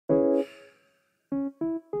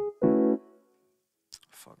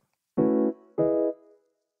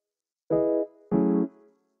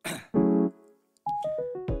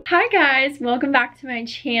Hi guys, welcome back to my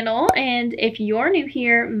channel, and if you're new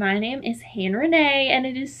here, my name is Hannah Renee and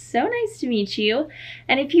it is so nice to meet you.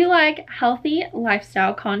 And if you like healthy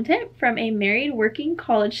lifestyle content from a married working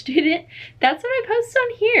college student, that's what I post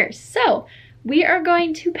on here. So we are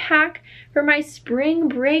going to pack for my spring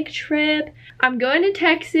break trip. I'm going to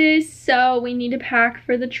Texas, so we need to pack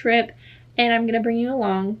for the trip. And I'm gonna bring you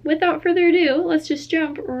along. Without further ado, let's just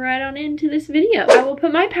jump right on into this video. I will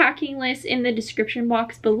put my packing list in the description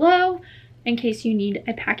box below in case you need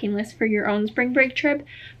a packing list for your own spring break trip.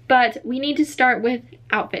 But we need to start with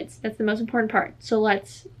outfits. That's the most important part. So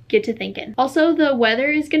let's get to thinking. Also, the weather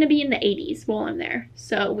is gonna be in the 80s while I'm there,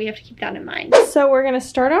 so we have to keep that in mind. So we're gonna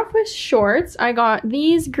start off with shorts. I got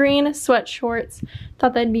these green sweat shorts.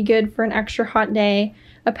 Thought that'd be good for an extra hot day.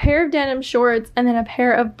 A pair of denim shorts, and then a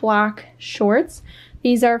pair of black shorts.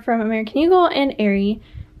 These are from American Eagle and Aerie,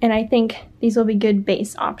 and I think these will be good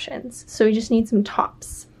base options. So we just need some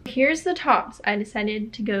tops. Here's the tops. I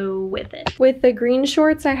decided to go with it. With the green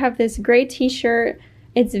shorts, I have this gray t-shirt.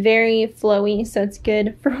 It's very flowy, so it's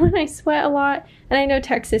good for when I sweat a lot, and I know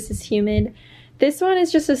Texas is humid. This one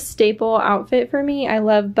is just a staple outfit for me. I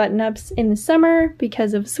love button-ups in the summer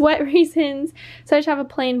because of sweat reasons, so I just have a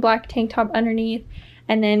plain black tank top underneath.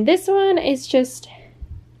 And then this one is just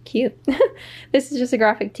cute. This is just a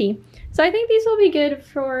graphic tee. So I think these will be good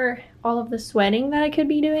for all of the sweating that I could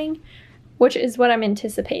be doing, which is what I'm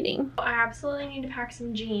anticipating. I absolutely need to pack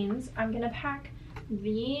some jeans. I'm gonna pack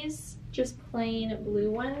these just plain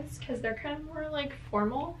blue ones because they're kind of more like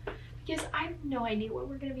formal, because I have no idea what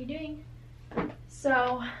we're gonna be doing.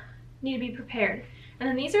 So need to be prepared. And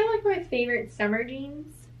then these are like my favorite summer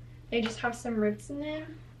jeans. They just have some rips in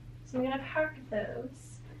them. So I'm gonna pack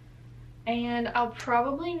those, and I'll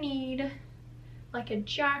probably need like a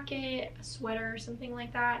jacket, a sweater, or something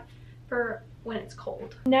like that for when it's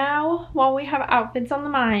cold. Now, while we have outfits on the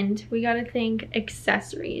mind, we gotta think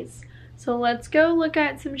accessories. So let's go look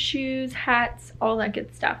at some shoes, hats, all that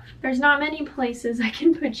good stuff. There's not many places I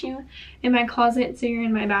can put you in my closet, so you're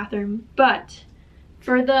in my bathroom, but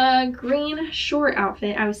for the green short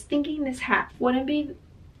outfit, I was thinking this hat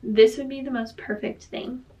this would be the most perfect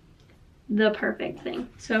thing. The perfect thing.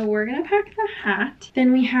 So we're gonna pack the hat.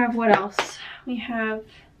 Then we have, what else? We have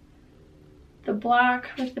the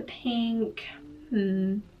black with the pink.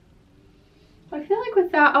 I feel like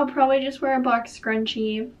with that, I'll probably just wear a black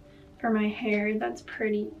scrunchie for my hair. That's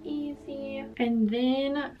pretty easy. And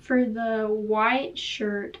then for the white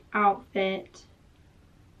shirt outfit,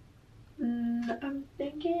 I'm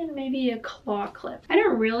thinking maybe a claw clip. I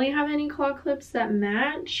don't really have any claw clips that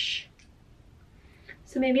match,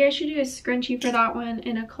 so maybe I should do a scrunchie for that one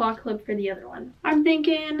and a claw clip for the other one. I'm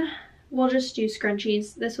thinking we'll just do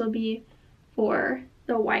scrunchies. This will be for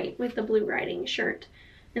the white with the blue writing shirt,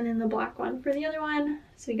 and then the black one for the other one.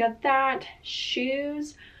 So we got that.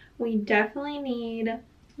 Shoes, we definitely need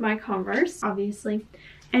my Converse, obviously.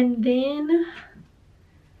 And then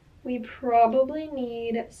we probably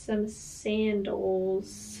need some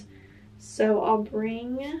sandals. So I'll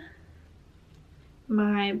bring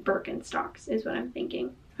my Birkenstocks is what I'm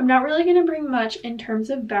thinking. I'm not really gonna bring much in terms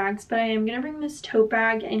of bags, but I am gonna bring this tote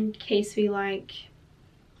bag in case we like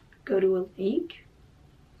go to a lake,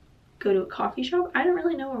 go to a coffee shop. I don't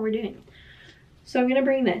really know what we're doing. So I'm gonna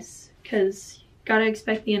bring this because gotta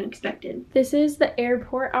expect the unexpected. This is the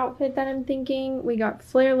airport outfit that I'm thinking. We got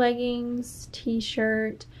flare leggings,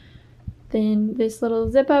 t-shirt, then this little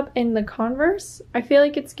zip up in the Converse. I feel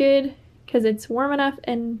like it's good because it's warm enough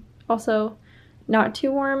and also not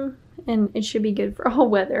too warm, and it should be good for all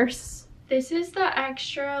weathers. This is the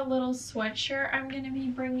extra little sweatshirt I'm gonna be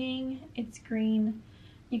bringing. It's green.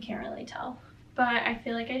 You can't really tell, but I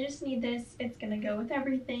feel like I just need this. It's gonna go with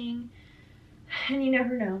everything, and you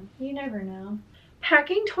never know. You never know.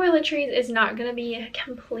 Packing toiletries is not gonna be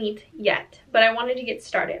complete yet, but I wanted to get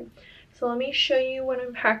started. So let me show you what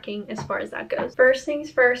I'm packing as far as that goes. First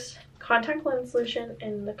things first, contact lens solution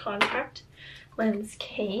in the contact lens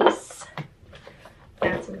case.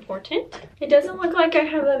 That's important. It doesn't look like I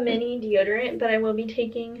have a mini deodorant, but I will be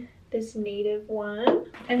taking this native one.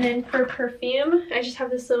 And then for perfume, I just have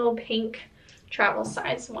this little pink travel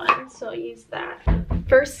size one, so I'll use that.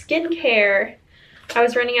 For skincare, I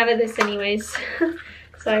was running out of this anyways,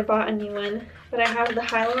 so I bought a new one. But I have the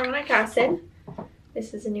hyaluronic acid.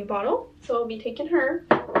 This is a new bottle, so I'll be taking her.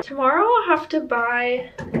 Tomorrow I'll have to buy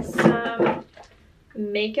some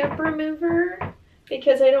makeup remover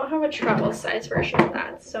because I don't have a travel size version of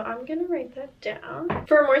that, so I'm gonna write that down.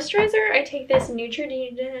 For moisturizer, I take this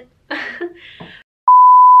Neutrogena.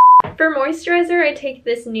 For moisturizer, I take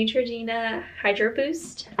this Neutrogena Hydro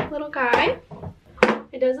Boost little guy.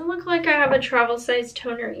 It doesn't look like I have a travel size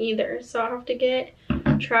toner either, so I'll have to get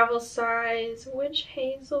travel size witch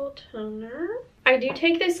hazel toner. I do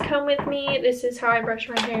take this comb with me. This is how I brush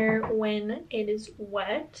my hair when it is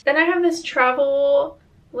wet. Then I have this travel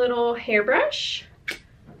little hairbrush.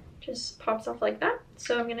 Just pops off like that.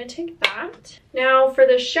 So I'm gonna take that. Now for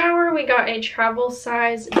the shower, we got a travel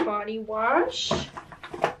size body wash.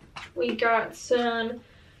 We got some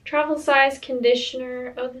travel size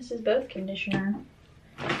conditioner. Oh, this is both conditioner.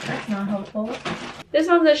 That's not helpful. This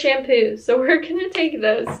one's a shampoo, so we're gonna take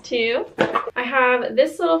those two. I have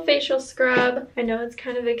this little facial scrub. I know it's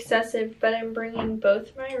kind of excessive, but I'm bringing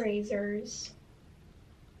both my razors.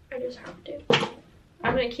 I just have to.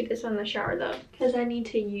 I'm gonna keep this one in the shower though, because I need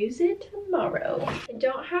to use it tomorrow. I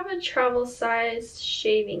don't have a travel sized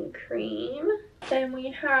shaving cream. Then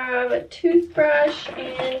we have a toothbrush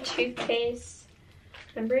and toothpaste.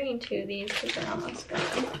 I'm bringing 2 of these because they're almost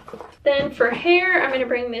gone. Then for hair, I'm gonna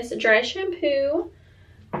bring this dry shampoo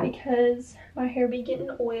because my hair be getting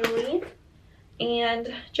oily.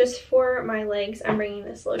 And just for my legs, I'm bringing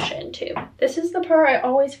this lotion too. This is the part I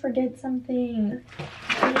always forget something.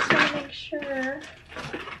 I just want to make sure that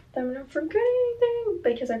I'm not forgetting anything,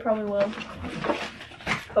 because I probably will.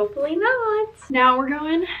 Hopefully not. Now we're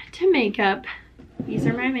going to makeup. These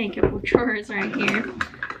are my makeup drawers right here.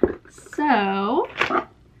 So,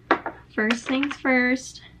 first things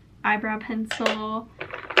first, eyebrow pencil,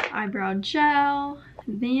 eyebrow gel.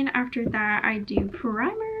 Then after that, I do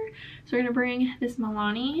primer. So we're gonna bring this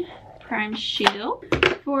Milani Prime Shield.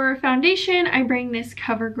 For foundation, I bring this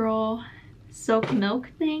CoverGirl Silk Milk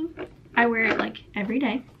thing. I wear it like every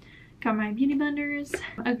day. Got my beauty blenders,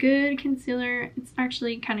 a good concealer. It's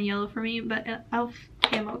actually kind of yellow for me, but e.l.f.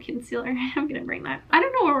 Camo Concealer. I'm gonna bring that. I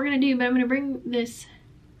don't know what we're gonna do, but I'm gonna bring this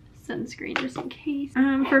sunscreen just in case.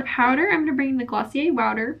 For powder, I'm gonna bring the Glossier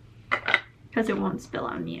Powder because it won't spill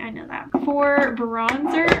on me, I know that. For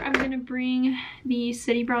bronzer, I'm gonna bring the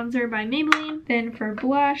City Bronzer by Maybelline. Then for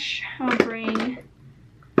blush, I'll bring,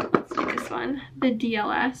 let's do this one, the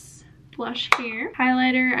DLS blush here.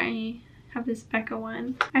 Highlighter, I have this Becca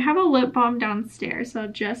one. I have a lip balm downstairs, so I'll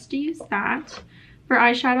just use that. For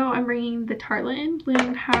eyeshadow, I'm bringing the Tartelette in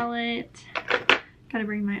Bloom palette. Gotta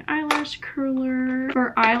bring my eyelash curler.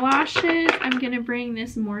 For eyelashes, I'm gonna bring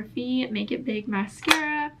this Morphe Make It Big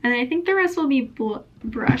mascara. And I think the rest will be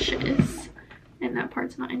brushes. And that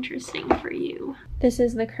part's not interesting for you. This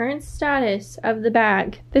is the current status of the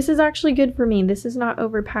bag. This is actually good for me. This is not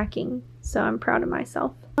overpacking, so I'm proud of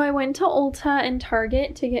myself. I went to Ulta and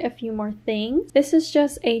Target to get a few more things. This is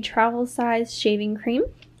just a travel size shaving cream,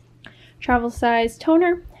 travel size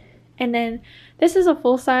toner, and then this is a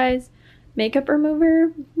full size makeup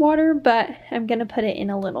remover water, but I'm gonna put it in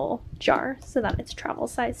a little jar so that it's travel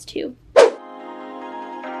size too.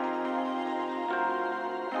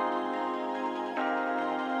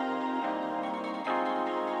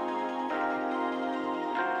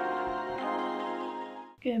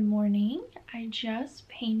 Good morning. I just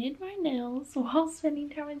painted my nails while spending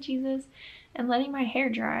time with Jesus and letting my hair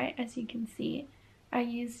dry. As you can see, I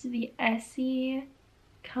used the Essie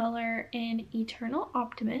color in Eternal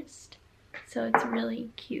Optimist. So it's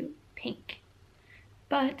really cute pink.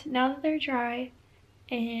 But now that they're dry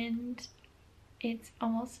and it's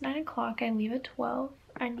almost 9 o'clock, I leave at 12.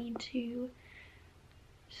 I need to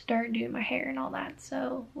start doing my hair and all that.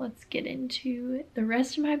 So let's get into the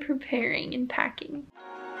rest of my preparing and packing.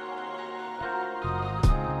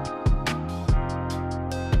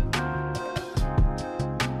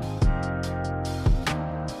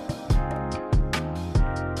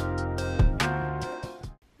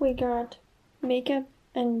 We got makeup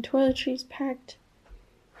and toiletries packed.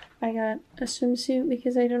 I got a swimsuit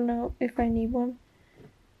because I don't know if I need one.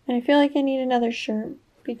 And I feel like I need another shirt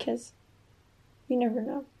because you never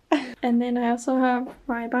know. And then I also have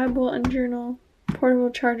my Bible and journal, portable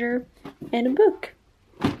charger, and a book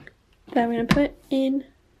that I'm going to put in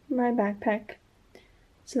my backpack.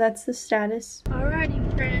 So that's the status.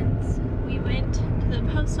 Alrighty friends, we went to the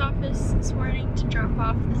post office this morning to drop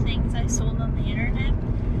off the things I sold on the internet.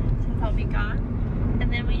 I'll be gone.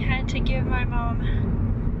 And then we had to give my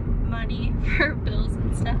mom money for bills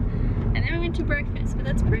and stuff. And then we went to breakfast. But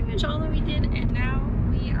that's pretty much all that we did. And now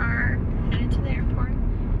we are headed to the airport.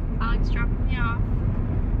 Alex dropped me off.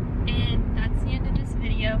 And that's the end of this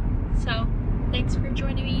video. So thanks for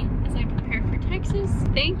joining me as I prepare for Texas.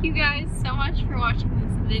 Thank you guys so much for watching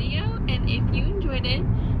this video. And if you enjoyed it,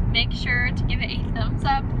 make sure to give it a thumbs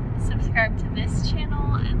up, subscribe to this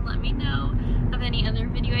channel, and let me know of any other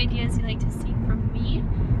video ideas you'd like to see from me,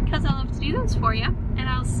 because I love to do those for you. And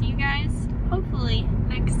I'll see you guys hopefully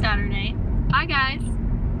next Saturday. Bye guys.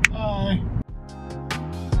 Bye.